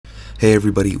Hey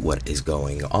everybody, what is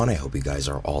going on? I hope you guys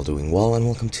are all doing well, and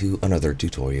welcome to another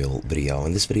tutorial video.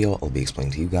 In this video, I'll be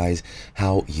explaining to you guys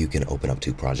how you can open up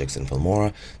two projects in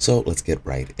Filmora. So let's get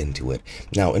right into it.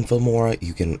 Now in Filmora,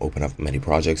 you can open up many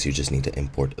projects. You just need to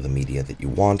import the media that you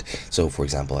want. So for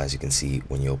example, as you can see,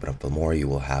 when you open up Filmora, you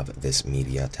will have this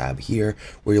media tab here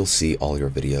where you'll see all your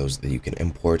videos that you can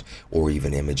import or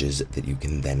even images that you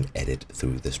can then edit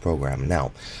through this program.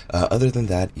 Now, other than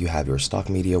that, you have your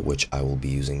stock media, which I will be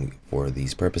using for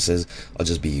these purposes. I'll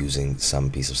just be using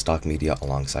some piece of stock media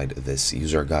alongside this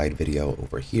user guide video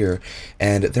over here,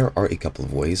 and there are a couple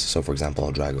of ways. So for example,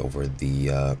 I'll drag over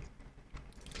the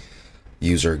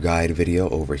user guide video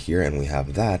over here, and we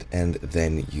have that, and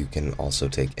then you can also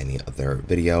take any other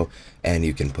video and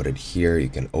you can put it here. You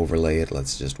can overlay it.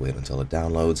 Let's just wait until it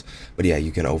downloads, but yeah,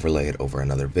 you can overlay it over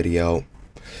another video,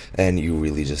 and you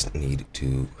really just need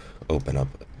to open up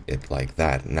it like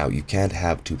that. Now, you can't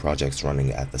have two projects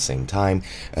running at the same time.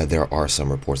 There are some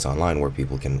reports online where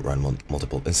people can run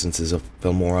multiple instances of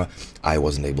Filmora. I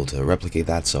wasn't able to replicate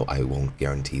that, so I won't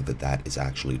guarantee that that is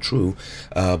actually true,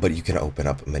 but you can open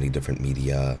up many different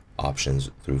media options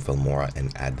through Filmora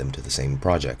and add them to the same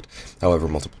project. However,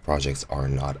 multiple projects are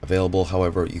not available.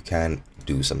 However, you can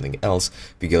do something else.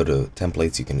 If you go to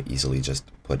templates, you can easily just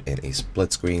put in a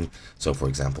split screen. So for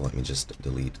example, let me just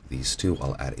delete these two.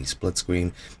 I'll add a split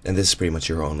screen, and this is pretty much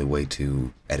your only way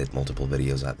to edit multiple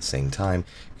videos at the same time.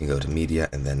 You can go to media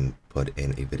and then put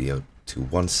in a video to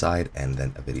one side and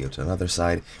then a video to another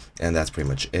side, and that's pretty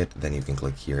much it. Then you can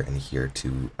click here and here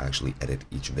to actually edit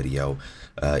each video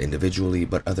individually,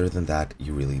 but other than that,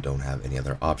 you really don't have any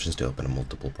other options to open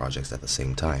multiple projects at the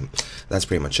same time. That's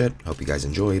pretty much it. Hope you guys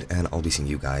enjoyed, and I'll be seeing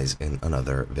you guys in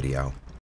another video.